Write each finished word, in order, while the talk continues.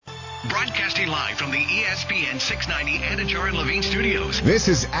Broadcasting live from the ESPN 690 Anajar and Levine studios. This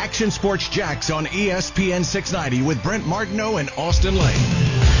is Action Sports Jacks on ESPN 690 with Brent Martineau and Austin Lane.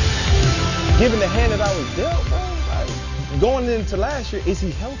 Given the hand that I was dealt, bro, like, going into last year, is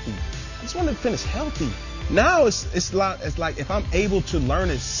he healthy? I just wanted to finish healthy. Now it's like if I'm able to learn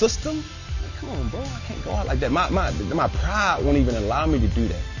his system, like, come on, bro, I can't go out like that. My pride won't even allow me to do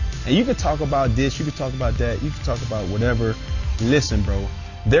that. And you can talk about this, you can talk about that, you can talk about whatever. Listen, bro,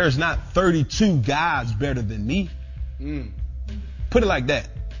 there's not 32 guys better than me. Put it like that.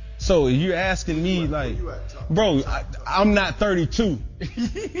 So you're asking me, like, bro, I'm not 32.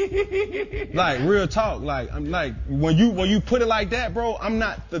 Like, real talk. Like, I'm like, when you put it like that, bro, I'm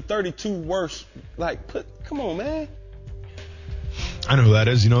not the 32 worst. Like, come on, man. I know who that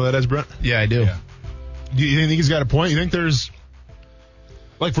is. You know who that is, Brent? Yeah, I do. Yeah. Do you think he's got a point? You think there's,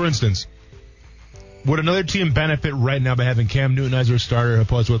 like, for instance, would another team benefit right now by having Cam Newton as their starter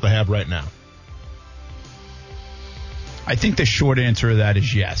opposed to what they have right now? I think the short answer to that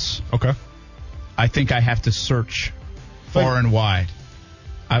is yes. Okay. I think I have to search far and wide.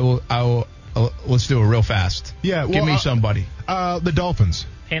 I will. Let's do it real fast. Yeah. Give me somebody. The Dolphins.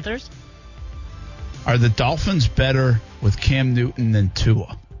 Panthers? Are the Dolphins better with Cam Newton than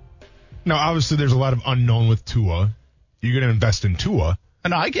Tua? No, obviously there's a lot of unknown with Tua. You're going to invest in Tua.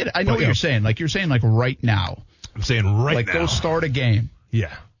 No, I get it. I know what you're saying. Like, you're saying, like, right now. I'm saying right now. Like, go start a game.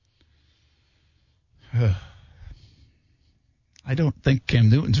 Yeah. I don't think Cam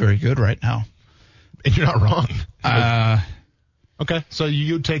Newton's very good right now. And you're not wrong. Okay, so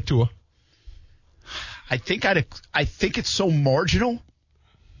you take Tua. I think it's so marginal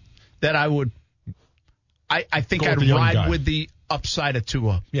that I would. I think I'd ride with the upside of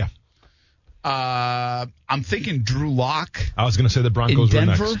Tua. Yeah. I'm thinking Drew Lock. I was going to say the Broncos in were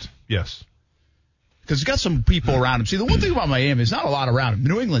Denver. next. Yes. Because he's got some people around him. See, the one thing about Miami is not a lot around him.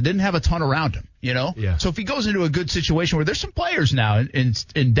 New England didn't have a ton around him, you know? Yeah. So if he goes into a good situation where there's some players now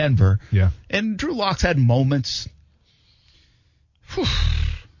in Denver. Yeah. And Drew Lock's had moments.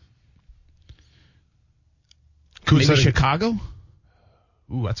 Maybe Chicago?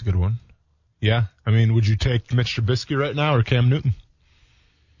 Ooh, that's a good one. Yeah. I mean, would you take Mitch Trubisky right now or Cam Newton?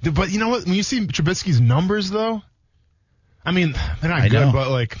 But you know what? When you see Trubisky's numbers, though, I mean, they're not good,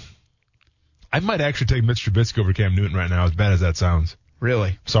 but, like, I might actually take Mitch Trubisky over Cam Newton right now, as bad as that sounds.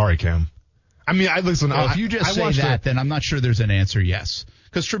 Really? Sorry, Cam. I mean, if you just say that, then I'm not sure there's an answer yes.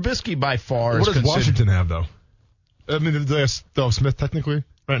 Because Trubisky by far is considered. What does Washington have, though? I mean, they have Smith technically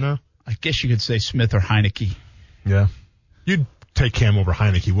right now? I guess you could say Smith or Heineke. Yeah. You'd take Cam over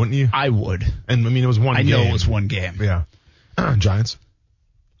Heineke, wouldn't you? I would. And, I mean, it was one game. I know it was one game. Yeah. Giants?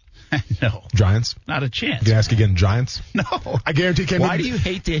 No. Giants? Not a chance. You can ask again, Giants? No. I guarantee Cam Newton. Why do you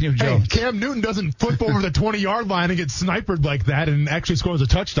hate Daniel Jones? Hey, Cam Newton doesn't flip over the 20-yard line and get sniped like that and actually scores a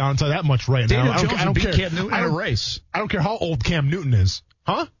touchdown. So that much right now. Daniel Jones beat Cam Newton in a race. I don't care how old Cam Newton is.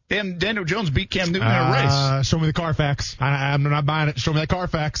 Huh? Daniel Jones beat Cam Newton in a race. Show me the Carfax. I'm not buying it. Show me that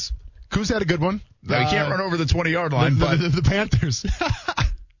Carfax. Kuz had a good one. No, he can't run over the 20-yard line. The Panthers.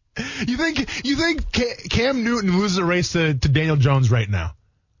 You think Cam Newton loses a race to Daniel Jones right now?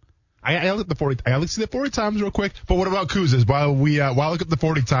 I look at the 40. I see the 40 times real quick. But what about Kuz's? While I look at the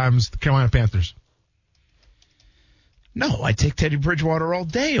 40 times, the Carolina Panthers. No, I take Teddy Bridgewater all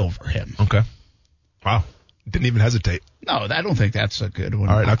day over him. Okay. Wow. Didn't even hesitate. No, I don't think that's a good one.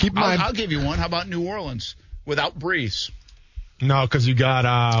 All right, now keep in mind. I'll give you one. How about New Orleans without Brees? No, because you got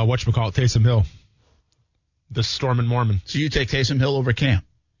whatchamacallit, Taysom Hill. The Stormin' Mormon. So you take Taysom Hill over Cam?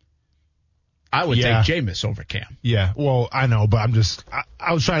 I would take Jameis over Cam. Yeah, well, I know, but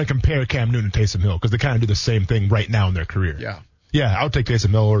I was trying to compare Cam Newton and Taysom Hill because they kind of do the same thing right now in their career. Yeah. Yeah, I would take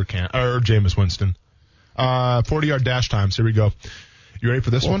Taysom Hill or Jameis Winston. 40-yard dash times. Here we go. You ready for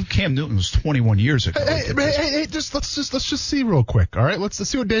this one? Cam Newton was 21 years ago. Hey, let's just see real quick. All right, let's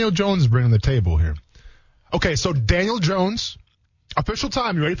see what Daniel Jones is bringing to the table here. Okay, so Daniel Jones, official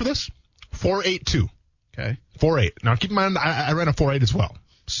time. You ready for this? 4.82. Okay. 4.8. Now keep in mind, I ran a 4.8 as well.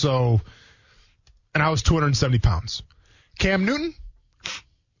 So. And I was 270 pounds. Cam Newton,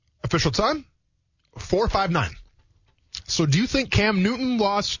 official time, 4.59. So do you think Cam Newton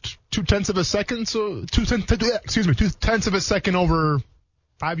lost 0.2 of a second? So 0.2 of a second over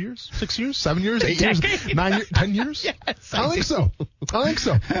 5 years, 6 years, 7 years, 8 years, 9 years, 10 years? Yes, I think so.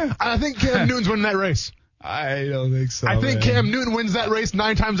 I think Cam Newton's winning that race. I don't think so. I think Cam Newton wins that race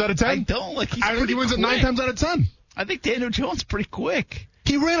 9 times out of 10. I don't. I think he wins it 9 times out of 10. I think Daniel Jones is pretty quick.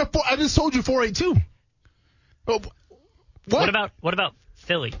 He ran I just told you 4.82. Oh, what about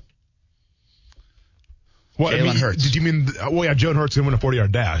Philly? Jalen Hurts. Did you mean? Well, yeah, Jalen Hurts is going to win a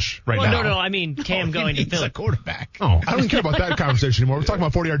 40-yard dash now. No. I mean Cam going to Philly. He's a quarterback. Oh, I don't care about that conversation anymore. We're talking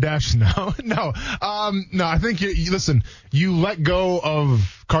about 40-yard dashes now. No. I think you listen. You let go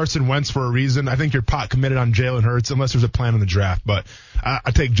of Carson Wentz for a reason. I think you're pot committed on Jalen Hurts unless there's a plan in the draft. But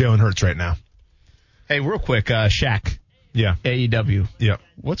I take Jalen Hurts right now. Hey, real quick, Shaq. Yeah. AEW. Yeah.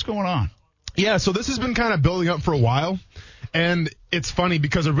 What's going on? Yeah, so this has been kind of building up for a while, and it's funny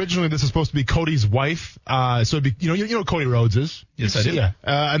because originally this is supposed to be Cody's wife. So it'd be, you know who Cody Rhodes is? Yes, I do. Yeah.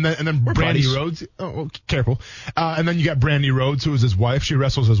 And then We're Brandy buddies. Rhodes. Oh, careful. And then you got Brandy Rhodes, who is his wife. She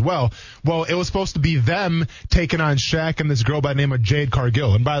wrestles as well. Well, it was supposed to be them taking on Shaq and this girl by the name of Jade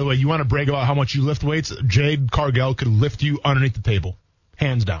Cargill. And by the way, you want to brag about how much you lift weights? Jade Cargill could lift you underneath the table,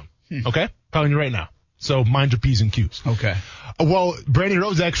 hands down. Okay, telling you right now. So mind your P's and Q's. Okay. Well, Brandy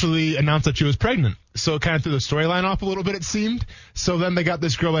Rhodes actually announced that she was pregnant. So it kind of threw the storyline off a little bit, it seemed. So then they got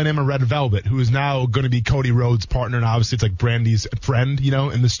this girl by the name of Red Velvet, who is now going to be Cody Rhodes' partner. And obviously it's like Brandy's friend, in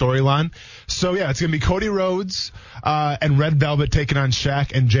the storyline. So yeah, it's going to be Cody Rhodes and Red Velvet taking on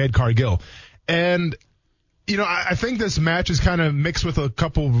Shaq and Jade Cargill. And I think this match is kind of mixed with a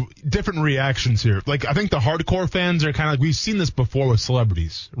couple different reactions here. Like, I think the hardcore fans are kind of like, we've seen this before with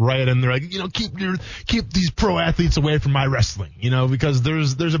celebrities, right? And they're like, keep these pro athletes away from my wrestling, because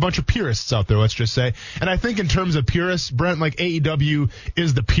there's a bunch of purists out there, let's just say. And I think in terms of purists, Brent, like AEW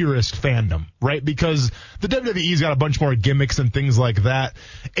is the purist fandom, right? Because the WWE's got a bunch more gimmicks and things like that.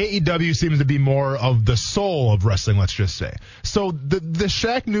 AEW seems to be more of the soul of wrestling, let's just say. So the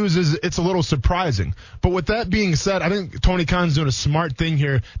Shaq news it's a little surprising. But with that being said, I think Tony Khan's doing a smart thing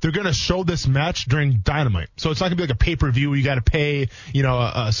here. They're going to show this match during Dynamite. So it's not going to be like a pay-per-view where you got to pay,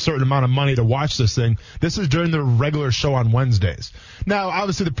 a certain amount of money to watch this thing. This is during the regular show on Wednesdays. Now,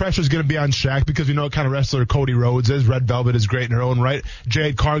 obviously the pressure is going to be on Shaq because we know what kind of wrestler Cody Rhodes is. Red Velvet is great in her own right.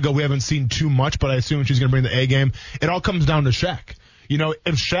 Jade Cargill, we haven't seen too much, but I assume she's going to bring the A game. It all comes down to Shaq.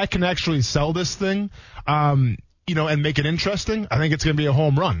 If Shaq can actually sell this thing, and make it interesting, I think it's going to be a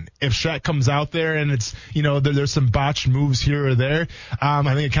home run. If Shaq comes out there and it's, there's some botched moves here or there, I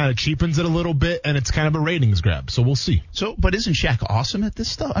think it kind of cheapens it a little bit, and it's kind of a ratings grab. So we'll see. So, but isn't Shaq awesome at this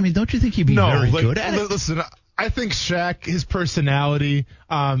stuff? I mean, don't you think he'd be very good at it? Listen, I think Shaq, his personality,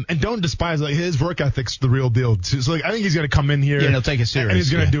 and don't despise, his work ethic's the real deal. So, I think he's going to come in here. Yeah, and he'll take it serious. And he's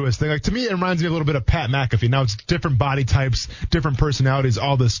going to do his thing. To me, it reminds me a little bit of Pat McAfee. Now, it's different body types, different personalities,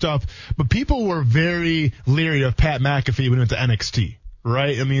 all this stuff. But people were very leery of Pat McAfee when he went to NXT.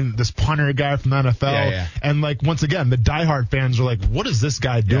 Right? I mean, this punter guy from the NFL. Yeah. And, once again, the diehard fans are like, what is this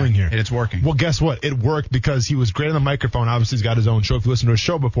guy doing here? And it's working. Well, guess what? It worked because he was great on the microphone. Obviously, he's got his own show. If you listen to his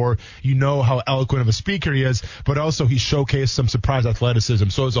show before, you know how eloquent of a speaker he is. But also, he showcased some surprise athleticism.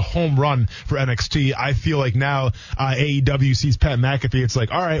 So, it's a home run for NXT. I feel like now AEW sees Pat McAfee. It's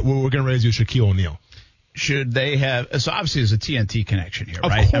like, all right, well, we're going to raise you Shaquille O'Neal. Should they have? So obviously there's a TNT connection here,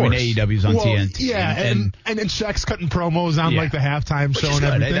 of right? Course. I mean, AEW's on TNT. Yeah, and Shaq's cutting promos on the halftime show and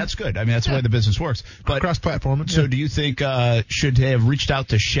everything. Hey, that's good. I mean, that's the way the business works. But cross-platform. So do you think should they have reached out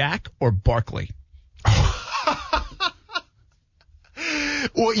to Shaq or Barkley?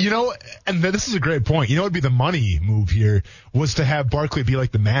 Well, and this is a great point. What would be the money move here was to have Barkley be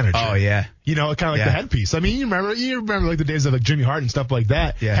like the manager. Oh, yeah. Kind of like the headpiece. I mean, you remember like the days of like Jimmy Hart and stuff like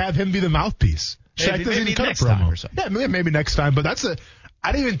that. Yeah. Have him be the mouthpiece. Shaq doesn't even cut a promo. Yeah, maybe next time. But I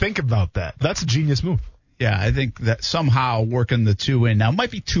didn't even think about that. That's a genius move. Yeah, I think that somehow working the two in now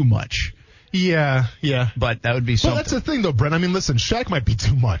might be too much. Yeah. But that would be something. Well, that's the thing, though, Brent. I mean, listen, Shaq might be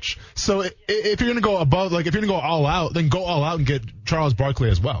too much. So if you're going to go above, if you're going to go all out, then go all out and get Charles Barkley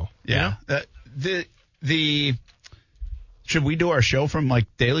as well. Yeah. Should we do our show from,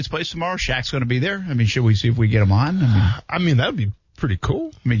 Daly's place tomorrow? Shaq's going to be there? I mean, should we see if we get him on? I mean, that would be pretty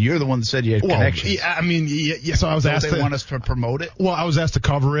cool. I mean, you're the one that said you had connections. Yeah, I mean, yeah. So I was asked. They want us to promote it. Well, I was asked to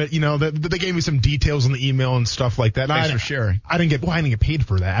cover it. They gave me some details in the email and stuff like that. Thanks for sharing. I didn't get paid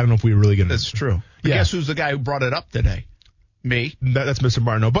for that. I don't know if we were really going to. That's true. Yeah. Guess who's the guy who brought it up today? Me. That's Mr.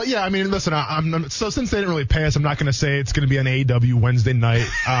 Martineau. But yeah, I mean, listen, so since they didn't really pay us, I'm not going to say it's going to be on AEW Wednesday night,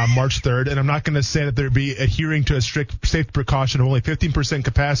 March 3rd, and I'm not going to say that there'd be adhering to a strict safety precaution of only 15%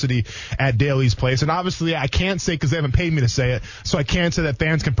 capacity at Daly's place. And obviously, I can't say because they haven't paid me to say it, so I can't say that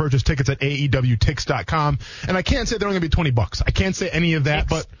fans can purchase tickets at AEWTix.com, and I can't say they're only going to be $20. I can't say any of that,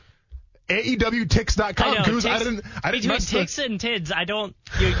 but AEWTix.com. I didn't between Tix and Tids,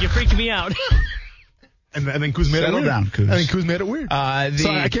 you're freaking me out. And then Kuz made it weird. Down, Kuz. I think Kuz made it weird. So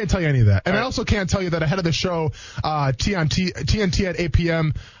I can't tell you any of that. And I also can't tell you that ahead of the show, TNT at 8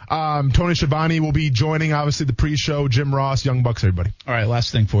 p.m., Tony Schiavone will be joining, obviously, the pre-show, Jim Ross, Young Bucks, everybody. All right,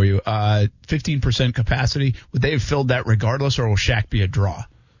 last thing for you. 15% capacity. Would they have filled that regardless, or will Shaq be a draw?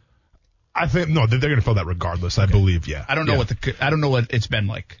 I think no, they're going to fill that regardless. I believe. Yeah. I don't know what it's been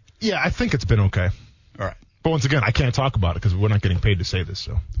like. Yeah, I think it's been okay. All right. But once again, I can't talk about it because we're not getting paid to say this.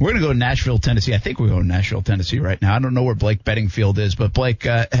 So we're going to go to Nashville, Tennessee. I think we're going to Nashville, Tennessee right now. I don't know where Blake Bedingfield is, but Blake,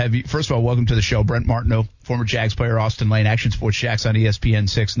 first of all, welcome to the show. Brent Martineau, former Jags player, Austin Lane, Action Sports Jax on ESPN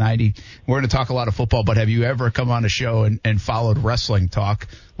 690. We're going to talk a lot of football, but have you ever come on a show and followed wrestling talk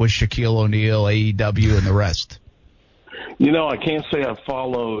with Shaquille O'Neal, AEW, and the rest? You know, I can't say I've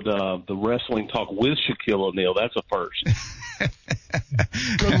followed the wrestling talk with Shaquille O'Neal. That's a first.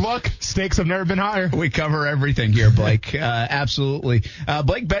 Good luck. Stakes have never been higher. We cover everything here, Blake. Absolutely.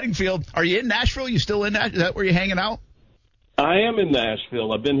 Blake Bedingfield, are you in Nashville? You still in Nashville? Is that where you're hanging out? I am in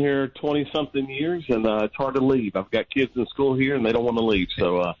Nashville. I've been here 20-something years, and it's hard to leave. I've got kids in school here, and they don't want to leave.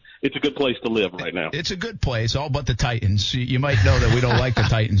 So it's a good place to live right now. It's a good place, all but the Titans. You might know that we don't like the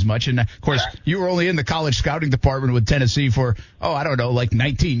Titans much. And, of course, you were only in the college scouting department with Tennessee for, like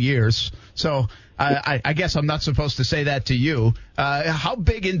 19 years. So I guess I'm not supposed to say that to you. How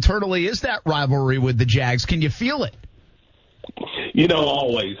big internally is that rivalry with the Jags? Can you feel it? You know,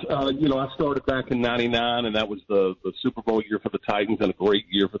 always. I started back in '99, and that was the Super Bowl year for the Titans and a great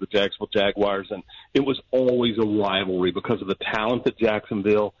year for the Jacksonville Jaguars. And it was always a rivalry because of the talent that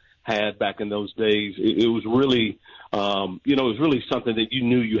Jacksonville had back in those days. It was really, it was really something that you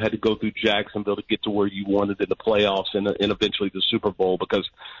knew you had to go through Jacksonville to get to where you wanted in the playoffs and eventually the Super Bowl because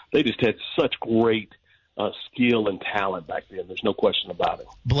they just had such great skill and talent back then. There's no question about it.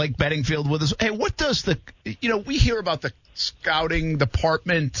 Blake Bedingfield with us. Hey, what does we hear about the scouting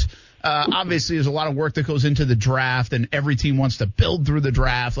department. Obviously, there's a lot of work that goes into the draft, and every team wants to build through the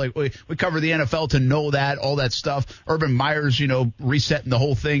draft. Like we cover the NFL to know that, all that stuff. Urban Meyer's, resetting the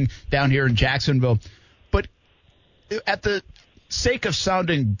whole thing down here in Jacksonville. But at the sake of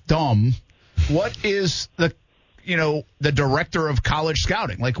sounding dumb, what is the director of college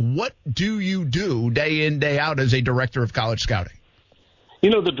scouting? Like, what do you do day in, day out as a director of college scouting?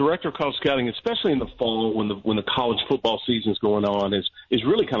 The director of college scouting, especially in the fall when the college football season is going on, is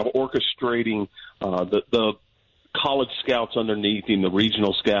really kind of orchestrating the college scouts underneath him, the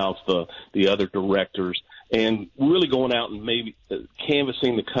regional scouts, the other directors, and really going out and maybe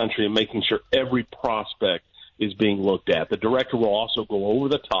canvassing the country and making sure every prospect is being looked at. The director will also go over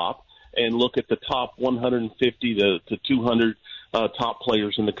the top and look at the top 150 to 200 top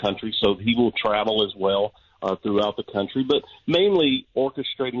players in the country. So he will travel as well throughout the country, but mainly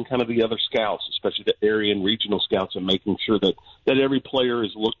orchestrating kind of the other scouts, especially the area and regional scouts, and making sure that every player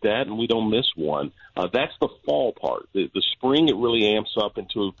is looked at and we don't miss one. That's the fall part. The spring, it really amps up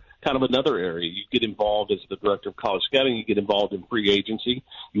into kind of another area. You get involved as the director of college scouting. You get involved in free agency.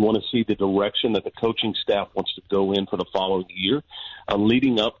 You want to see the direction that the coaching staff wants to go in for the following year,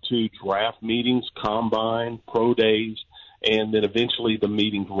 leading up to draft meetings, combine, pro days, and then eventually the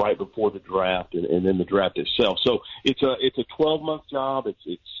meetings right before the draft and then the draft itself. So it's a 12-month job.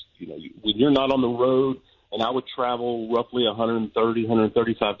 It's when you're not on the road, and I would travel roughly 130,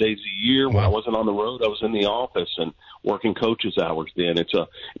 135 days a year. When I wasn't on the road, I was in the office and working coaches' hours then. It's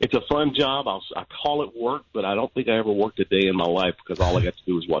a fun job. I call it work, but I don't think I ever worked a day in my life because all I got to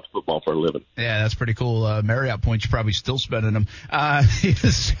do is watch football for a living. Yeah, that's pretty cool. Marriott points, you're probably still spending them. He's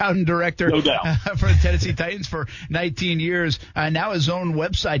the scouting director no doubt. For the Tennessee Titans for 19 years. Now his own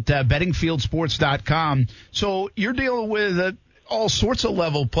website, bettingfieldsports.com. So you're dealing with all sorts of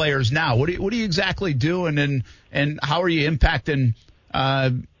level players now. What are you exactly doing, and how are you impacting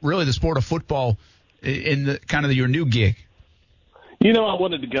really the sport of football in the kind of your new gig? I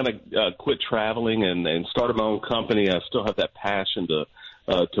wanted to kind of quit traveling and start my own company. I still have that passion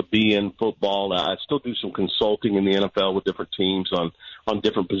to be in football. I still do some consulting in the NFL with different teams on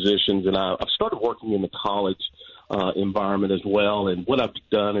different positions, and I've started working in the college environment as well. And what I've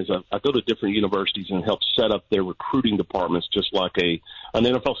done is I go to different universities and help set up their recruiting departments, just like an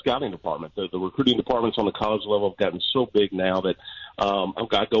NFL scouting department. The recruiting departments on the college level have gotten so big now that I've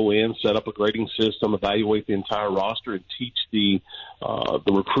got to go in, set up a grading system, evaluate the entire roster, and teach the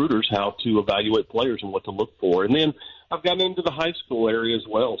recruiters how to evaluate players and what to look for. And then I've gotten into the high school area as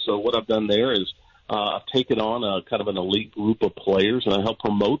well. So what I've done there is I've taken on a kind of an elite group of players, and I help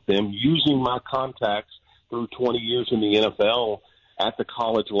promote them using my contacts through 20 years in the NFL at the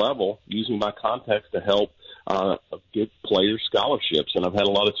college level, using my contacts to help get players scholarships. And I've had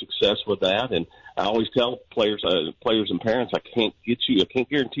a lot of success with that. And I always tell players and parents, I can't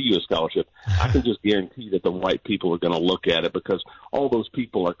guarantee you a scholarship. I can just guarantee that the right people are going to look at it because all those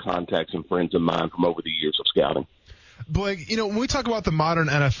people are contacts and friends of mine from over the years of scouting. Blake, when we talk about the modern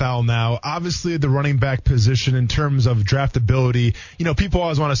NFL now, obviously the running back position in terms of draftability, people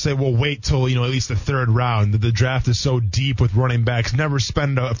always want to say, well, wait till, at least the third round. The draft is so deep with running backs. Never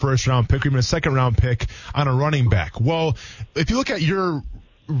spend a first-round pick or even a second-round pick on a running back. Well, if you look at your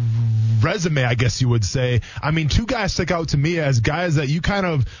resume, I guess you would say, two guys stick out to me as guys that you kind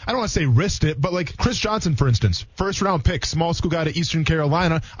of, I don't want to say risked it, but like Chris Johnson, for instance, first round pick, small school guy to Eastern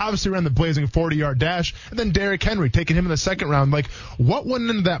Carolina, obviously ran the blazing 40-yard dash, and then Derrick Henry, taking him in the second round. Like, what went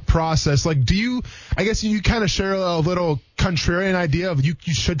into that process? Like, I guess you kind of share a little contrarian idea of you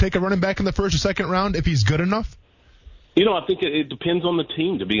should take a running back in the first or second round if he's good enough? I think it depends on the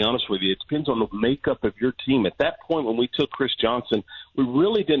team, to be honest with you. It depends on the makeup of your team. At that point, when we took Chris Johnson, we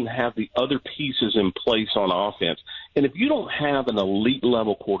really didn't have the other pieces in place on offense. And if you don't have an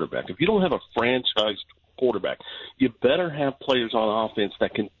elite-level quarterback, if you don't have a franchise quarterback, you better have players on offense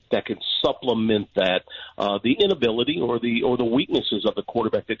that can supplement that, the inability or the weaknesses of the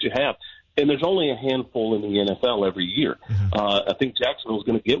quarterback that you have. And there's only a handful in the NFL every year. I think Jacksonville's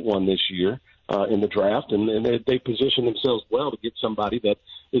going to get one this year. In the draft, and they position themselves well to get somebody that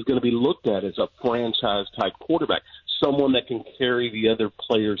is going to be looked at as a franchise-type quarterback, someone that can carry the other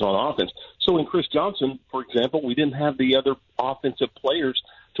players on offense. So in Chris Johnson, for example, we didn't have the other offensive players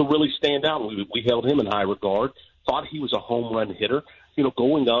to really stand out. We held him in high regard, thought he was a home run hitter.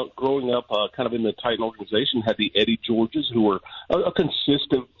 Growing up, kind of in the Titan organization, had the Eddie Georges, who were a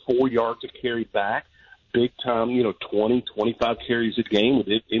consistent 4 yards to carry back. Big time, 20, 25 carries a game.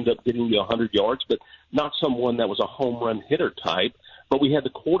 It ended up getting you 100 yards, but not someone that was a home run hitter type. But we had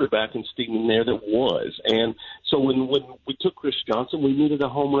the quarterback in Steven there that was. And so when we took Chris Johnson, we needed a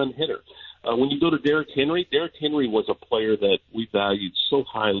home run hitter. When you go to Derrick Henry was a player that we valued so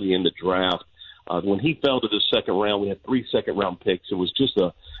highly in the draft. When he fell to the second round, we had 3 second-round picks. It was just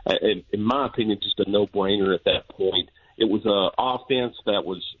in my opinion, just a no-brainer at that point. It was an offense that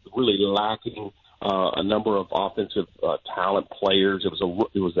was really lacking a number of offensive talent players. It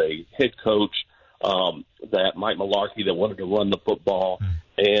was a head coach that Mike Mularkey that wanted to run the football,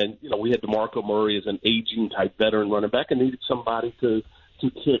 and we had DeMarco Murray as an aging type veteran running back and needed somebody to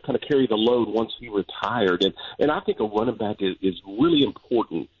kind of carry the load once he retired. And I think a running back is really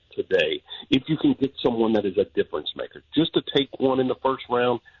important today. If you can get someone that is a difference maker, just to take one in the first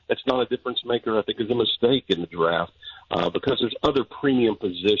round that's not a difference maker, I think is a mistake in the draft. Because there's other premium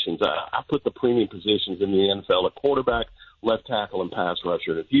positions. I put the premium positions in the NFL at quarterback, left tackle, and pass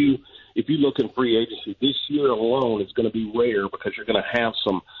rusher. If you look in free agency, this year alone is going to be rare because you're going to have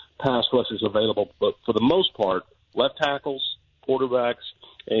some pass rushers available. But for the most part, left tackles, quarterbacks,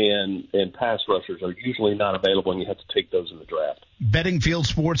 and pass rushers are usually not available, and you have to take those in the draft.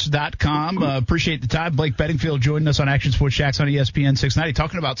 BettingfieldSports.com. Appreciate the time. Blake Bedingfield joining us on Action Sports Jacks on ESPN 690,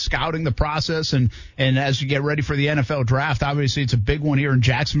 talking about scouting the process and as you get ready for the NFL draft. Obviously, it's a big one here in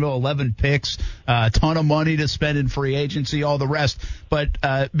Jacksonville, 11 picks, a ton of money to spend in free agency, all the rest. But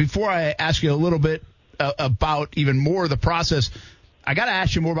before I ask you a little bit about even more of the process, I got to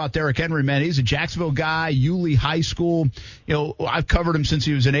ask you more about Derrick Henry, man. He's a Jacksonville guy, Yulee High School. I've covered him since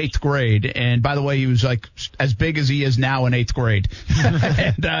he was in 8th grade. And by the way, he was like as big as he is now in 8th grade,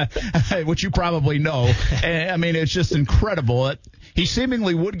 and, which you probably know. And, it's just incredible. He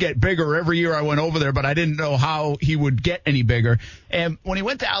seemingly would get bigger every year I went over there, but I didn't know how he would get any bigger. And when he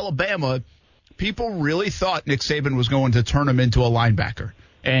went to Alabama, people really thought Nick Saban was going to turn him into a linebacker.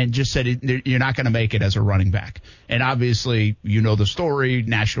 And just said, you're not going to make it as a running back. And obviously, the story,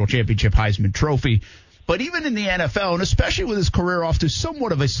 national championship, Heisman Trophy. But even in the NFL, and especially with his career off to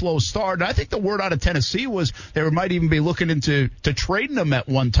somewhat of a slow start, and I think the word out of Tennessee was they might even be looking into trading him at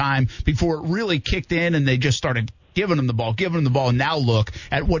one time before it really kicked in and they just started giving him the ball. And now look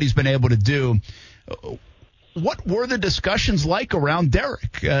at what he's been able to do. What were the discussions like around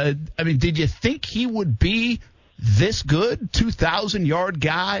Derrick? Did you think he would be this good, 2,000-yard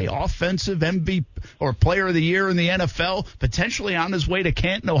guy, offensive MVP or player of the year in the NFL, potentially on his way to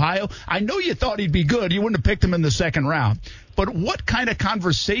Canton, Ohio? I know you thought he'd be good. You wouldn't have picked him in the second round. But what kind of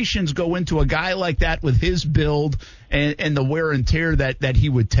conversations go into a guy like that with his build and the wear and tear that he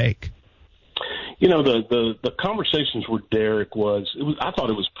would take? The conversations with Derrick I thought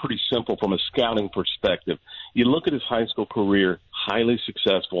it was pretty simple from a scouting perspective. You look at his high school career, highly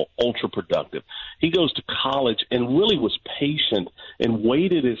successful, ultra productive. He goes to college and really was patient and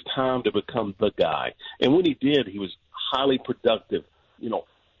waited his time to become the guy. And when he did, he was highly productive,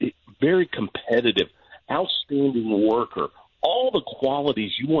 very competitive, outstanding worker, all the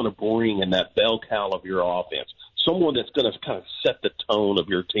qualities you want to bring in that bell cow of your offense. Someone that's going to kind of set the tone of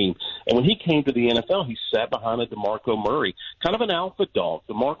your team. And when he came to the NFL, he sat behind a DeMarco Murray, kind of an alpha dog.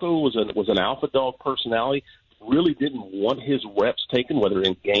 DeMarco was an alpha dog personality, really didn't want his reps taken, whether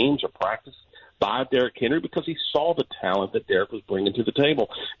in games or practice, by Derrick Henry because he saw the talent that Derrick was bringing to the table.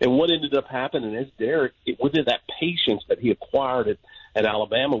 And what ended up happening is Derrick, within that patience that he acquired at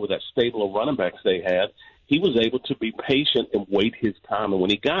Alabama with that stable of running backs they had, he was able to be patient and wait his time. And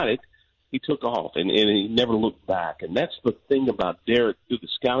when he got it, he took off, and he never looked back. And that's the thing about Derrick through the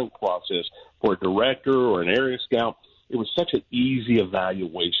scouting process for a director or an area scout. It was such an easy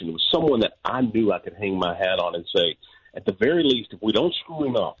evaluation. It was someone that I knew I could hang my hat on and say, at the very least, if we don't screw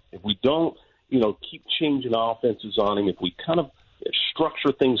him up, if we don't, keep changing offenses on him, if we kind of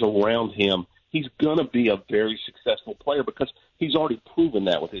structure things around him, he's going to be a very successful player because he's already proven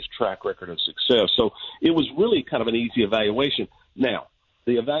that with his track record of success. So it was really kind of an easy evaluation. Now,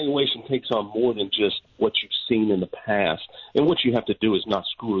 the evaluation takes on more than just what you've seen in the past. And what you have to do is not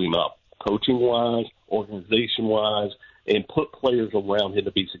screw him up, coaching-wise, organization-wise, and put players around him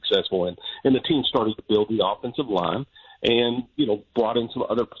to be successful. And the team started to build the offensive line and, brought in some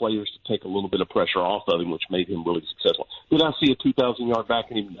other players to take a little bit of pressure off of him, which made him really successful. Did I see a 2,000-yard back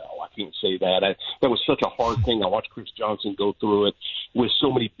in him? No, I can't say that. That was such a hard thing. I watched Chris Johnson go through it with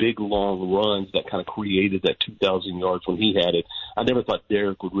so many big, long runs that kind of created that 2,000 yards when he had it. I never thought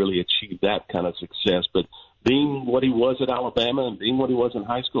Derrick would really achieve that kind of success, but being what he was at Alabama and being what he was in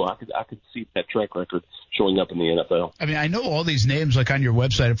high school, I could see that track record showing up in the NFL. I mean, I know all these names like on your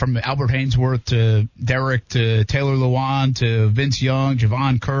website, from Albert Hainsworth to Derrick to Taylor Lewan to Vince Young,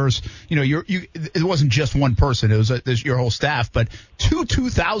 Javon Curse. It wasn't just one person; it was your whole staff. But two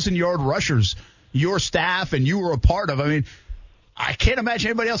 2,000-yard rushers, your staff and you were a part of. I mean, I can't imagine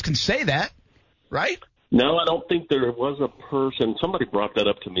anybody else can say that, right? No, I don't think there was a person. Somebody brought that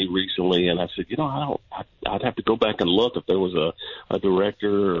up to me recently, and I said, I'd have to go back and look if there was a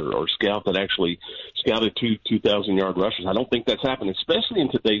director or scout that actually scouted 2,000-yard rushers. I don't think that's happened, especially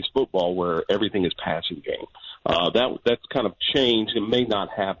in today's football where everything is passing game. That's kind of changed. It may not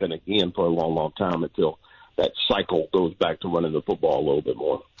happen again for a long, long time until that cycle goes back to running the football a little bit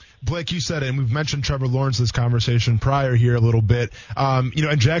more. Blake, you said it, and we've mentioned Trevor Lawrence in this conversation prior here a little bit.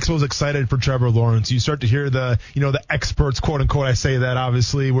 And Jacksonville's excited for Trevor Lawrence. You start to hear the experts, quote unquote, I say that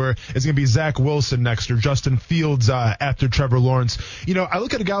obviously, where it's going to be Zach Wilson next or Justin Fields after Trevor Lawrence. I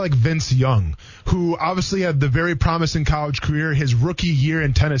look at a guy like Vince Young, who obviously had the very promising college career. His rookie year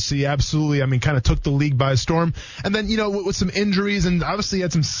in Tennessee, absolutely, kind of took the league by storm. And then, with some injuries and obviously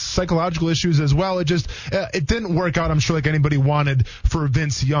had some psychological issues as well, it didn't work out, I'm sure, like anybody wanted for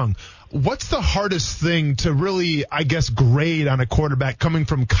Vince Young. What's the hardest thing to really, grade on a quarterback coming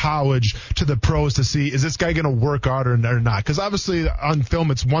from college to the pros to see, is this guy going to work out or not? Because obviously on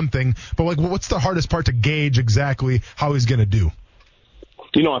film it's one thing, but what's the hardest part to gauge exactly how he's going to do?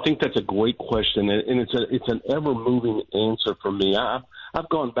 I think that's a great question, and it's an ever-moving answer for me. I've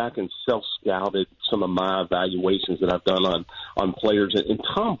gone back and self-scouted some of my evaluations that I've done on players, and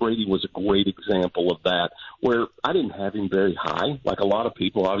Tom Brady was a great example of that, where I didn't have him very high, like a lot of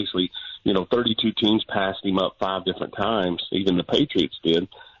people. Obviously, 32 teams passed him up 5 different times, even the Patriots did,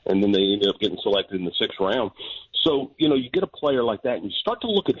 and then they ended up getting selected in the 6th round. So, you get a player like that, and you start to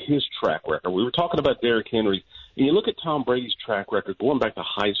look at his track record. We were talking about Derrick Henry, and you look at Tom Brady's track record going back to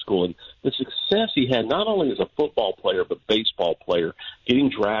high school and the success he had not only as a football player but baseball player, getting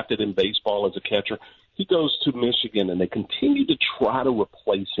drafted in baseball as a catcher. He goes to Michigan, and they continue to try to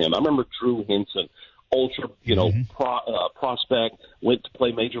replace him. I remember Drew Henson, ultra, prospect, went to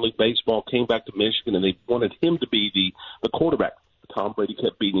play Major League Baseball, came back to Michigan, and they wanted him to be the quarterback. Tom Brady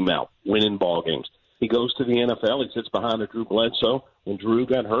kept beating him out, winning ball games. He goes to the NFL. He sits behind Drew Bledsoe. When Drew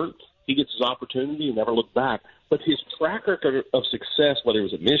got hurt, he gets his opportunity and never looked back. But his track record of success, whether it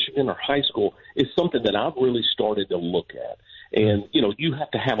was at Michigan or high school, is something that I've really started to look at. And, you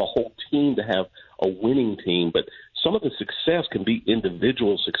have to have a whole team to have a winning team, but some of the success can be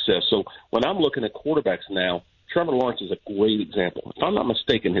individual success. So when I'm looking at quarterbacks now, Trevor Lawrence is a great example. If I'm not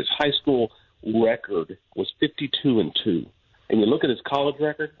mistaken, his high school record was 52-2. And you look at his college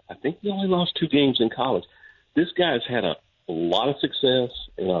record, I think he only lost 2 games in college. This guy's had a lot of success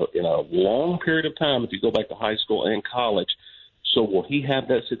in a long period of time if you go back to high school and college. So will he have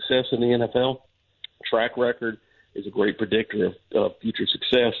that success in the NFL? Track record is a great predictor of future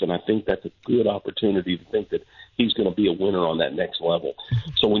success, and I think that's a good opportunity to think that he's going to be a winner on that next level.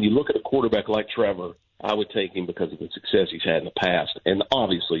 So when you look at a quarterback like Trevor, I would take him because of the success he's had in the past and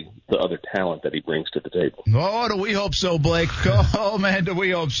obviously the other talent that he brings to the table. Oh, do we hope so, Blake. Oh, man, do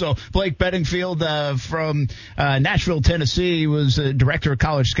we hope so. Blake Bedingfield from Nashville, Tennessee, was director of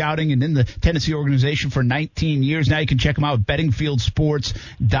college scouting and in the Tennessee organization for 19 years. Now you can check him out at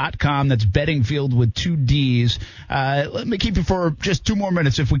BettingfieldSports.com. That's Bedingfield with 2 Ds. Let me keep you for just 2 more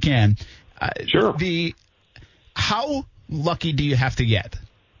minutes if we can. Sure. how lucky do you have to get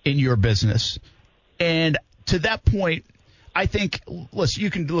in your business? And to that point, I think, listen, you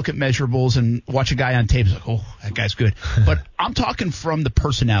can look at measurables and watch a guy on tape and like, oh, that guy's good. But I'm talking from the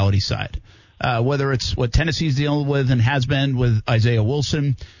personality side, whether it's what Tennessee's dealing with and has been with Isaiah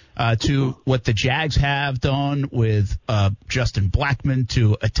Wilson, to what the Jags have done with Justin Blackmon,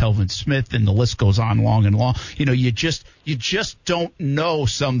 to a Telvin Smith, and the list goes on long and long. You just don't know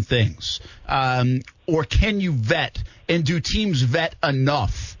some things. Or can you vet, and do teams vet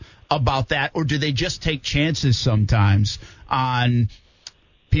enough about that, or do they just take chances sometimes on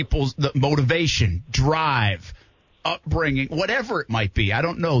people's motivation, drive, upbringing, whatever it might be? I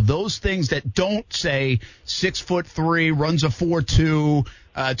don't know. Those things that don't say 6'3", runs a 4.2,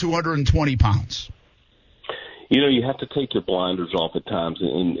 220 pounds. You have to take your blinders off at times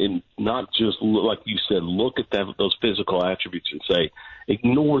and not just, like you said, look at those physical attributes and say,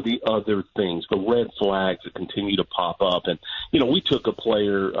 ignore the other things, the red flags that continue to pop up. And, we took a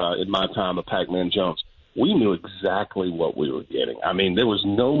player in my time, a Pac-Man Jones. We knew exactly what we were getting. I mean, there was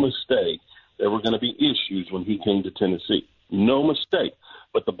no mistake there were going to be issues when he came to Tennessee. No mistake.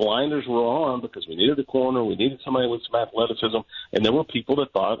 But the blinders were on because we needed a corner, we needed somebody with some athleticism, and there were people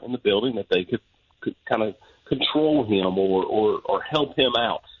that thought in the building that they could kind of control him or help him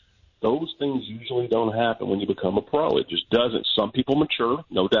out. Those things usually don't happen when you become a pro. It just doesn't. Some people mature,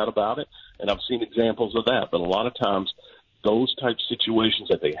 no doubt about it, and I've seen examples of that. But a lot of times, those type situations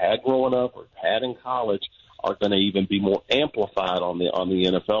that they had growing up or had in college are going to even be more amplified on the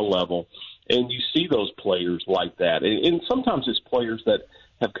NFL level. And you see those players like that. And sometimes it's players that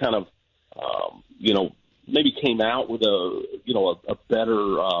have kind of, maybe came out with a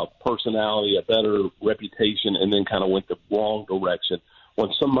better personality, a better reputation, and then kind of went the wrong direction when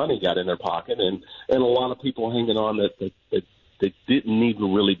some money got in their pocket, and a lot of people hanging on that didn't need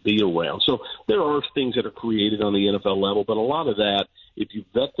to really be around. So there are things that are created on the NFL level, but a lot of that, if you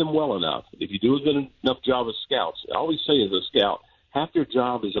vet them well enough, if you do a good enough job as scouts, I always say as a scout, half your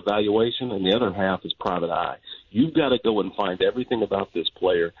job is evaluation and the other half is private eye. You've got to go and find everything about this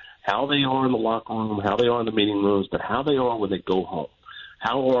player, how they are in the locker room, how they are in the meeting rooms, but how they are when they go home.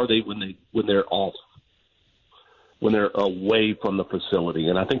 How are they when they're off, when they're away from the facility?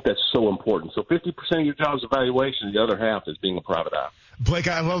 And I think that's so important. So 50% of your job is evaluation, the other half is being a private eye. Blake,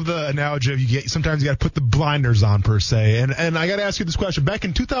 I love the analogy of sometimes you got to put the blinders on, per se. And I got to ask you this question. Back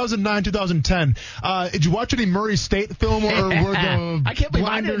in 2009, 2010, did you watch any Murray State film, or were the I can't believe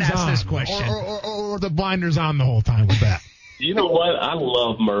I didn't ask this question. Or the blinders on the whole time with that? You know what? I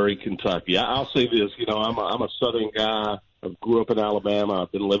love Murray, Kentucky. I'll say this. I'm a Southern guy. I grew up in Alabama.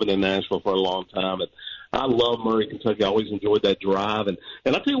 I've been living in Nashville for a long time, and I love Murray, Kentucky. I always enjoyed that drive. And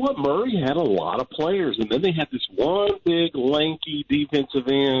I tell you what, Murray had a lot of players. And then they had this one big, lanky defensive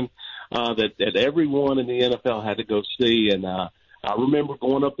end that everyone in the NFL had to go see. And I remember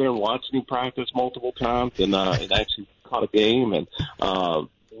going up there and watching him practice multiple times and actually caught a game and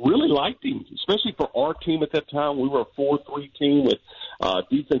really liked him, especially for our team at that time. We were a 4-3 team with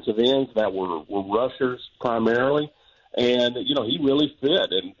defensive ends that were rushers primarily. And, he really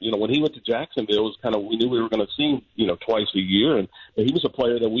fit. And, when he went to Jacksonville, it was kind of, we knew we were going to see him, twice a year. And he was a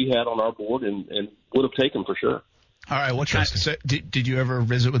player that we had on our board and would have taken for sure. All right. So did you ever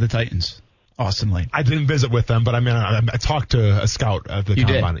visit with the Titans, Austin Lane? I didn't visit with them, but I talked to a scout at the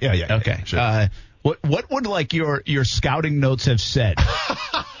combine. You did? Yeah. Okay. Sure. What would your scouting notes have said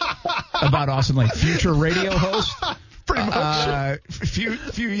about Austin Lane? Future radio host? Pretty much.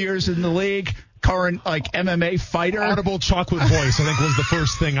 Few years in the league. Current MMA fighter. Audible chocolate voice, I think, was the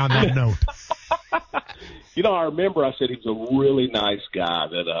first thing on that note. I remember I said he was a really nice guy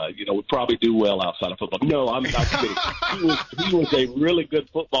that, would probably do well outside of football. No, I'm not kidding. He was a really good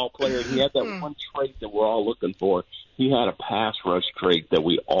football player, and he had that one trait that we're all looking for. He had a pass rush trait that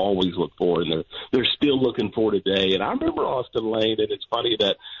we always look for, and they're still looking for today. And I remember Austin Lane, and it's funny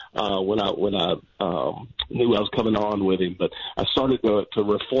that when I knew I was coming on with him, but I started to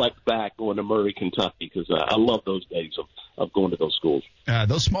reflect back going to Murray, Kentucky, because I love those days of going to those schools.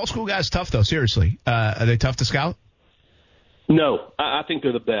 Those small school guys tough, though, seriously. Are they tough to scout? No, I think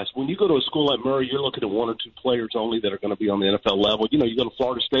they're the best. When you go to a school like Murray, you're looking at 1 or 2 players only that are going to be on the NFL level. You go to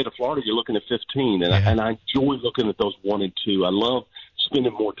Florida State or Florida, you're looking at 15, and I enjoy looking at those 1 and 2. I love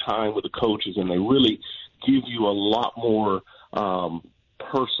spending more time with the coaches, and they really give you a lot more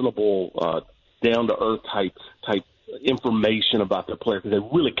personable, down-to-earth type information about their player because they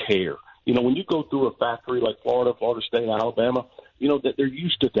really care. When you go through a factory like Florida State, Alabama, that they're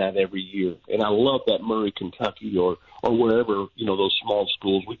used to that every year. And I love that Murray, Kentucky, or wherever, those small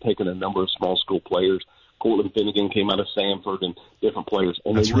schools. We've taken a number of small school players. Cortland Finnegan came out of Samford and different players.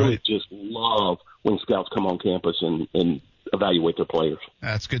 And they really just love when scouts come on campus and evaluate their players.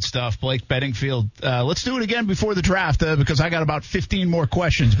 That's good stuff. Blake Bedingfield. Let's do it again before the draft because I got about 15 more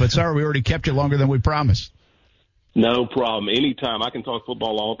questions, but sorry, we already kept you longer than we promised. No problem. Anytime. I can talk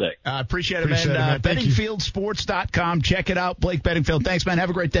football all day. Appreciate it, man. BedingfieldSports.com. Check it out. Blake Bedingfield. Thanks, man. Have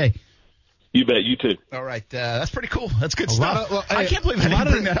a great day. You bet. You too. All right. That's pretty cool. That's good stuff. I can't believe I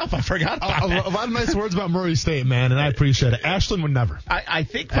didn't bring that up. I forgot about that. A lot of nice words about Murray State, man, and I appreciate it. Ashland would never. I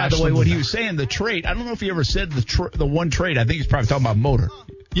think, by the way, what he was saying, the trait, I don't know if he ever said the one trait. I think he's probably talking about motor.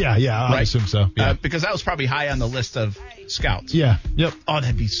 Yeah, I assume so. Yeah. Because that was probably high on the list of scouts. Yeah, yep. Oh,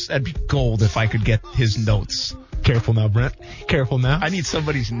 that'd be gold if I could get his notes. Careful now, Brent. Careful now. I need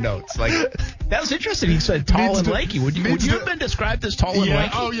somebody's notes. Like that was interesting. He said tall and lanky. Would you have been described as tall and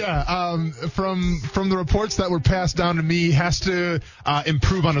lanky? Oh yeah. From the reports that were passed down to me, he has to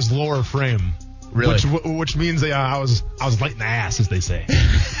improve on his lower frame. Really? Which means I was light in the ass, as they say.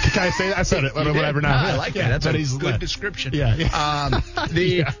 Can I say that? I said it. Whatever. Now I like that. That's a good description.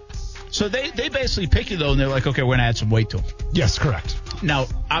 Yeah. So they basically pick you though, and they're like, okay, we're gonna add some weight to him. Yes, correct. Now,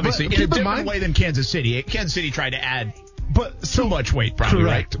 obviously, in a different way than Kansas City. Kansas City tried to add too much weight, probably.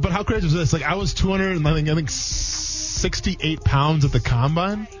 Correct. Right? But how crazy was this? Like I was 200, I think 68 pounds at the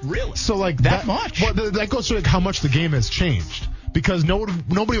combine. Really? So like that much? Well, that goes to like how much the game has changed. Because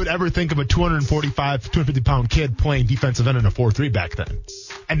nobody would ever think of a 245, 250 pound kid playing defensive end in a 4-3 back then.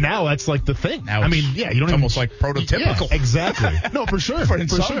 And now that's like the thing. Now you don't almost like prototypical. Yeah, exactly. No, for sure. For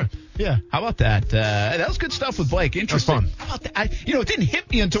sure. Yeah. How about that? That was good stuff with Blake. Interesting. That's fun. How about that? It didn't hit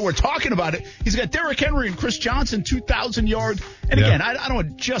me until we're talking about it. He's got Derrick Henry and Chris Johnson, 2,000 yards. And again, I don't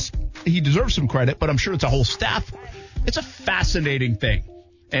want he deserves some credit, but I'm sure it's a whole staff. It's a fascinating thing.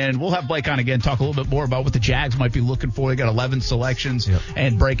 And we'll have Blake on again, talk a little bit more about what the Jags might be looking for. They got 11 selections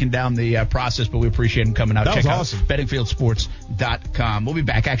and breaking down the process, but we appreciate him coming out. That Check was awesome. out BedingfieldSports.com. We'll be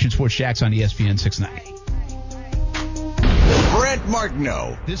back. Action Sports Jacks on ESPN 690. Brent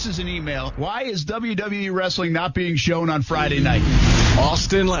Martineau. This is an email. Why is WWE Wrestling not being shown on Friday night?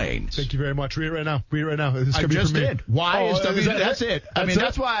 Austin Lane. Thank you very much. Read it right now. This I just did. Why is WWE? That's it.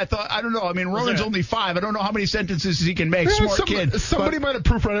 That's why I thought. I don't know. Ronan's only 5. I don't know how many sentences he can make. Smart kid. Somebody might have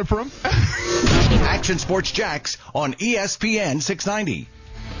proofread it for him. Action Sports Jacks on ESPN 690.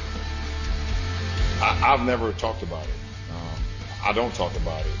 I've never talked about it. I don't talk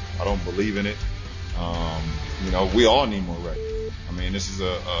about it. I don't believe in it. We all need more rest. This is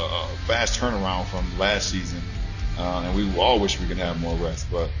a fast turnaround from last season, and we all wish we could have more rest.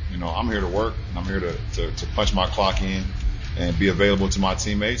 But, I'm here to work, and I'm here to punch my clock in and be available to my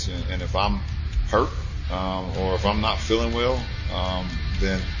teammates. And if I'm hurt or if I'm not feeling well,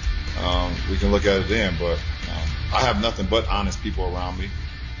 then we can look at it then. But I have nothing but honest people around me,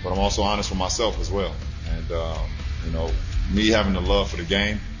 but I'm also honest with myself as well. And, me having the love for the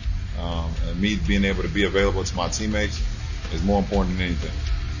game, and me being able to be available to my teammates is more important than anything.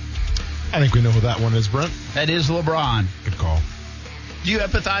 I think we know who that one is, Brent. That is LeBron. Good call. Do you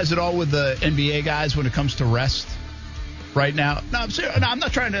empathize at all with the NBA guys when it comes to rest right now? No, I'm serious. No, I'm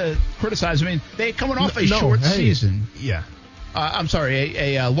not trying to criticize. They're coming off a short season. Yeah. I'm sorry,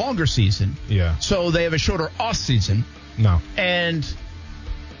 a longer season. Yeah. So they have a shorter off season. No. And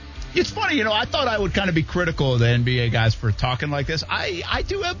it's funny, I thought I would kind of be critical of the NBA guys for talking like this. I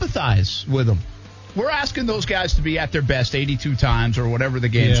do empathize with them. We're asking those guys to be at their best 82 times or whatever the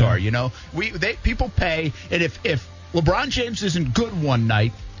games are, people pay, and if LeBron James isn't good one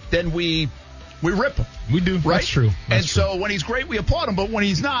night, then we rip him. We do. Right? That's true. So when he's great, we applaud him, but when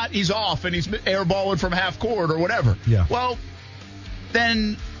he's not, he's off and he's airballing from half court or whatever. Yeah. Well,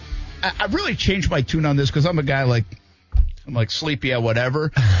 then I really changed my tune on this because I'm a guy I'm like sleepy at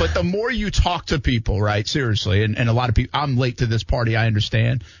whatever. But the more you talk to people, right, seriously, and a lot of people, I'm late to this party, I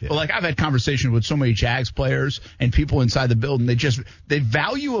understand. Yeah. But I've had conversations with so many Jags players and people inside the building. The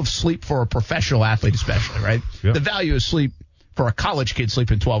value of sleep for a professional athlete especially, right? Yeah. The value of sleep for a college kid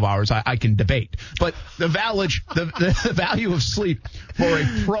sleeping 12 hours, I can debate. But the value of sleep for a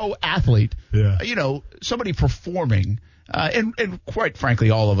pro athlete, somebody performing, and quite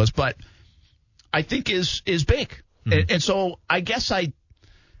frankly, all of us, but I think is big. Mm-hmm. And so I guess I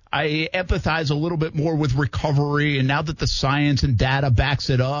empathize a little bit more with recovery, and now that the science and data backs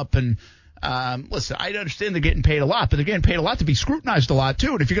it up. And listen, I understand they're getting paid a lot, but they're getting paid a lot to be scrutinized a lot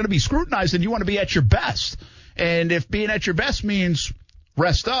too. And if you're going to be scrutinized, then you want to be at your best. And if being at your best means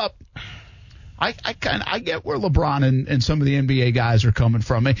rest up, I get where LeBron and some of the NBA guys are coming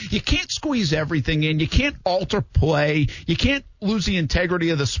from. You can't squeeze everything in. You can't alter play. You can't lose the integrity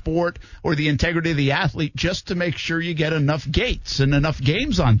of the sport or the integrity of the athlete just to make sure you get enough gates and enough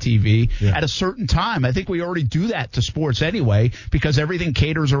games on TV at a certain time. I think we already do that to sports anyway because everything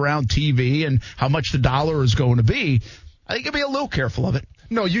caters around TV and how much the dollar is going to be. I think you'll be a little careful of it.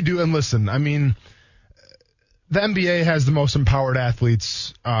 No, you do. And listen, I mean, the NBA has the most empowered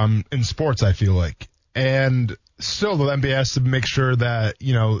athletes in sports, I feel like. And still, the NBA has to make sure that,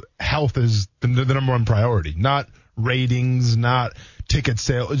 health is the number one priority, not ratings, not ticket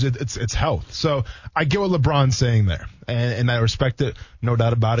sales. It's health. So I get what LeBron's saying there, and I respect it, no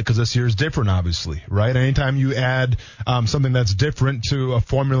doubt about it, because this year is different, obviously, right? Anytime you add something that's different to a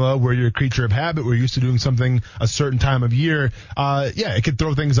formula where you're a creature of habit, we're used to doing something a certain time of year, it could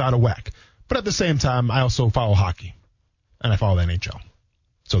throw things out of whack. But at the same time, I also follow hockey, and I follow the NHL.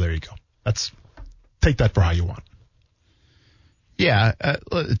 So there you go. Take that for how you want. Yeah,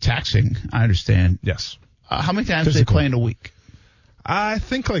 taxing, I understand. Yes. How many times do they play in a week? I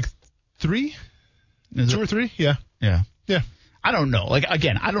think like 3. 2 or 3. Yeah. Yeah. Yeah. I don't know.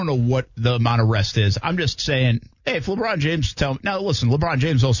 Again, I don't know what the amount of rest is. I'm just saying, hey, if LeBron James now listen, LeBron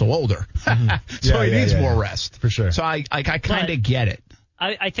James is also older. So he needs more rest. For sure. So I kind of get it.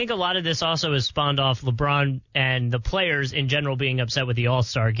 I think a lot of this also is spawned off LeBron and the players in general being upset with the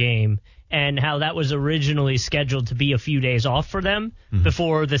All-Star game and how that was originally scheduled to be a few days off for them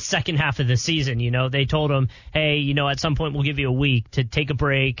before the second half of the season. They told them, hey, at some point we'll give you a week to take a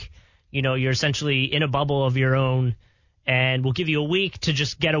break. You're essentially in a bubble of your own, and we'll give you a week to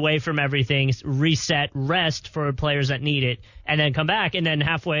just get away from everything, reset, rest for players that need it, and then come back. And then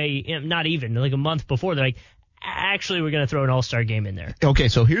halfway, not even, like a month before, they're like, actually, we're going to throw an all-star game in there. Okay,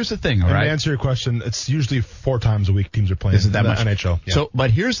 so here's the thing, all right? To answer your question, it's usually 4 times a week teams are playing in the NHL. Yeah. So, but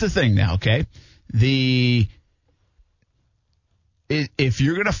here's the thing now, okay? If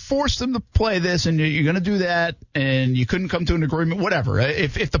you're going to force them to play this and you're going to do that and you couldn't come to an agreement, whatever.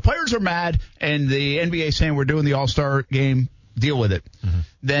 If the players are mad and the NBA is saying we're doing the all-star game, deal with it.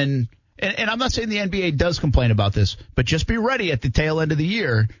 Then, and I'm not saying the NBA does complain about this, but just be ready at the tail end of the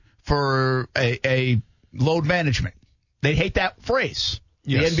year for a load management. They hate that phrase.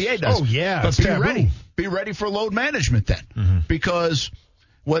 Yes. The NBA does. Oh, yeah. But be ready. Be ready for load management then. Because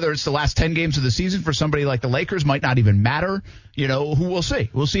whether it's the last 10 games of the season for somebody like the Lakers might not even matter. Who we'll see.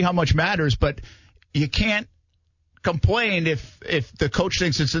 We'll see how much matters. But you can't complain if the coach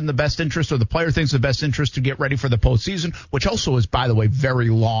thinks it's in the best interest or the player thinks it's the best interest to get ready for the postseason, which also is, by the way, very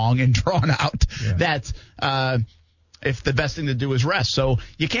long and drawn out. Yeah. That if the best thing to do is rest. So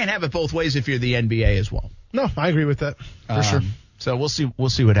you can't have it both ways if you're the NBA as well. No, I agree with that for sure. So we'll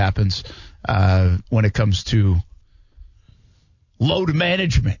see what happens when it comes to load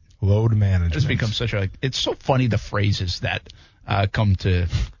management. Load management. It's become it's so funny the phrases that come to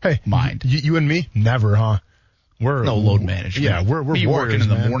mind. You and me, never, huh? We're no load management. Yeah, we're working in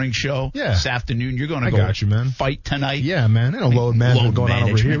the man. morning show. Yeah. This afternoon, you're going to got you, man. Fight tonight. Yeah, man. Ain't no load management going on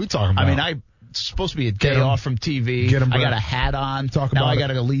over here. We talking about. I mean, it's supposed to be a day off from TV. I got a hat on. Now I got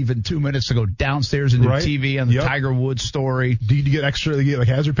to leave in 2 minutes to go downstairs and do TV on the Tiger Woods story. Do you get like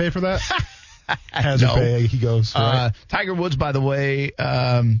hazard pay for that? Hazard pay, he goes. Right? Tiger Woods, by the way,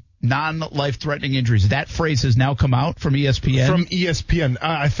 non-life-threatening injuries. That phrase has now come out from ESPN. From ESPN,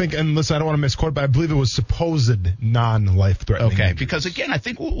 I think, and listen, I don't want to misquote, but I believe it was supposed non-life-threatening. Okay, injuries. Because again, I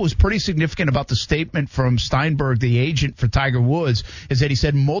think what was pretty significant about the statement from Steinberg, the agent for Tiger Woods, is that he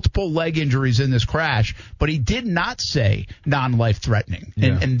said multiple leg injuries in this crash, but he did not say non-life-threatening.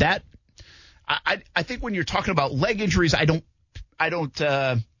 Yeah. And that, I think when you're talking about leg injuries, I don't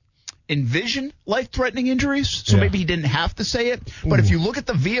envision life-threatening injuries, so maybe he didn't have to say it. But if you look at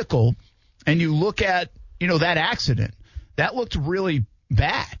the vehicle and you look at, that accident, that looked really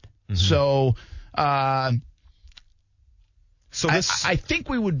bad. So, I think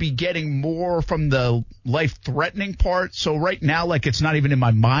we would be getting more from the life-threatening part. So right now, it's not even in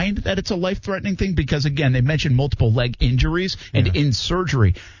my mind that it's a life-threatening thing because, again, they mentioned multiple leg injuries and in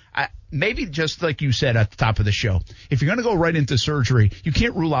surgery. Maybe just like you said at the top of the show, if you're going to go right into surgery, you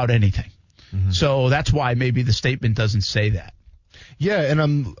can't rule out anything. So that's why maybe the statement doesn't say that. Yeah,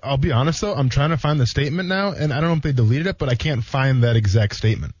 and I'll be honest, though. I'm trying to find the statement now, and I don't know if they deleted it, but I can't find that exact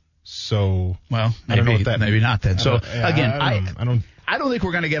statement. So, well, maybe, I don't know what that maybe means. Not then. So, again, I don't think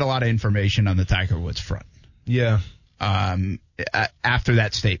we're going to get a lot of information on the Tiger Woods front. Yeah. After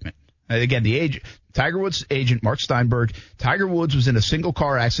that statement. Again, Tiger Woods' agent, Mark Steinberg, Tiger Woods was in a single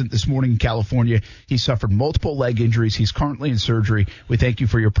car accident this morning in California. He suffered multiple leg injuries. He's currently in surgery. We thank you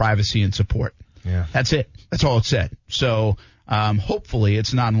for your privacy and support. Yeah. That's it. That's all it said. So, Hopefully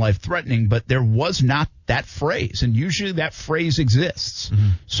it's non-life threatening, but there was not that phrase, and usually that phrase exists.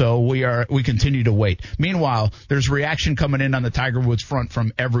 So we continue to wait. Meanwhile, there's reaction coming in on the Tiger Woods front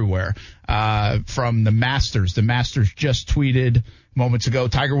from everywhere. From the Masters. The Masters just tweeted moments ago,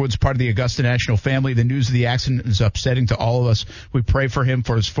 Tiger Woods, part of the Augusta National family. The news of the accident is upsetting to all of us. We pray for him,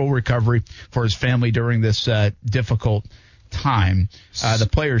 for his full recovery, for his family during this difficult time. The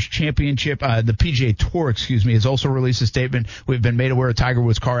Players Championship, the PGA Tour, has also released a statement. We've been made aware of Tiger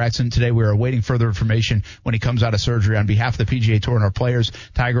Woods' car accident today. We are awaiting further information when he comes out of surgery. On behalf of the PGA Tour and our players,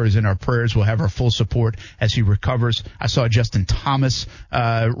 Tiger is in our prayers. We'll have our full support as he recovers. I saw Justin Thomas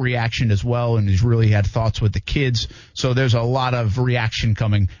reaction as well, and he's really had thoughts with the kids. So there's a lot of reaction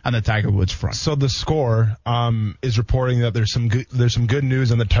coming on the Tiger Woods front. So the Score is reporting that there's some good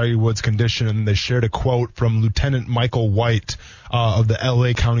news on the Tiger Woods condition, and they shared a quote from Lieutenant Michael White of the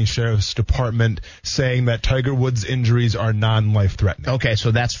L.A. County Sheriff's Department saying that Tiger Woods' injuries are non-life threatening. Okay,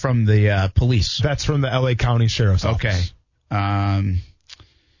 so that's from the police. That's from the L.A. County Sheriff's Office. Okay.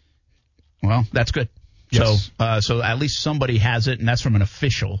 Well, that's good. Yes. So at least somebody has it, and that's from an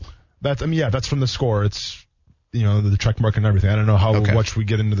official. That's from the Score. It's the check mark and everything. I don't know how much we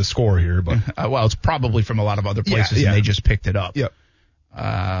get into the Score here, but well, it's probably from a lot of other places, and they just picked it up. Yep.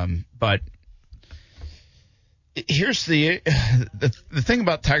 But here's the thing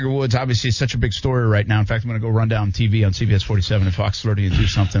about Tiger Woods. Obviously, it's such a big story right now. In fact, I'm going to go run down TV on CBS 47 and Fox 30 and do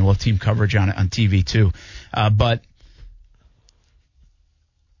something. We'll have team coverage on it on TV too. But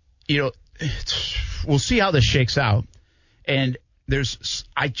we'll see how this shakes out. And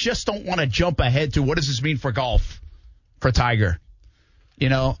I just don't want to jump ahead to what does this mean for golf for Tiger. I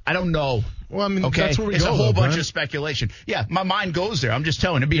don't know. Well, I mean, okay? That's where we it's go. It's a whole bunch of speculation. Yeah, my mind goes there. I'm just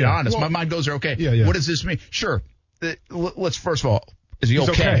telling you, being honest. My mind goes there. Okay, what does this mean? Sure. Let's first of all, is he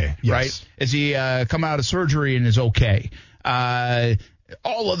okay? Yes. Right? Is he come out of surgery and is okay?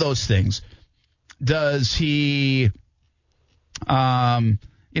 All of those things. Does he?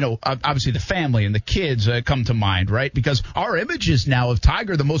 Obviously the family and the kids come to mind, right? Because our images now of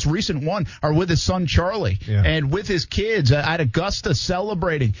Tiger, the most recent one, are with his son Charlie and with his kids at Augusta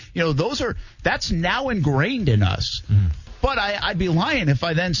celebrating. That's now ingrained in us. But I'd be lying if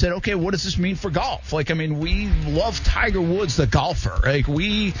I then said, okay, what does this mean for golf? We love Tiger Woods, the golfer.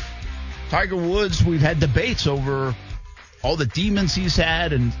 Tiger Woods, we've had debates over all the demons he's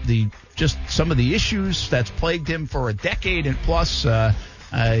had and just some of the issues that's plagued him for a decade and plus.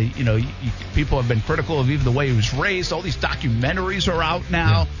 People have been critical of even the way he was raised. All these documentaries are out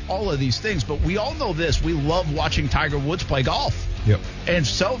now, all of these things. But we all know this. We love watching Tiger Woods play golf. Yep. And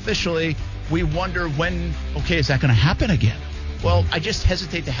selfishly, we wonder when, is that going to happen again? Well, I just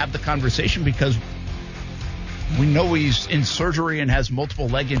hesitate to have the conversation because we know he's in surgery and has multiple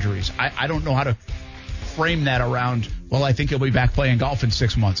leg injuries. I don't know how to frame that around, I think he'll be back playing golf in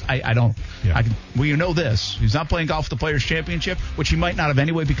 6 months. I don't. Yeah. You know this. He's not playing golf at the Players Championship, which he might not have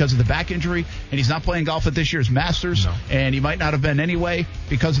anyway because of the back injury, and he's not playing golf at this year's Masters, and he might not have been anyway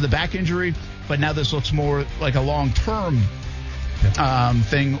because of the back injury, but now this looks more like a long-term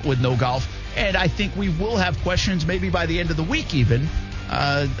thing with no golf. And I think we will have questions maybe by the end of the week even,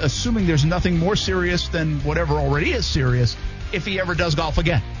 assuming there's nothing more serious than whatever already is serious, if he ever does golf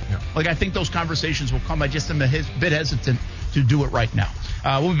again. Yeah. I think those conversations will come. I just am a bit hesitant to do it right now.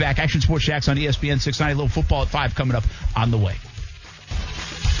 We'll be back. Action Sports Jacks on ESPN 690. A little football at 5 coming up on the way.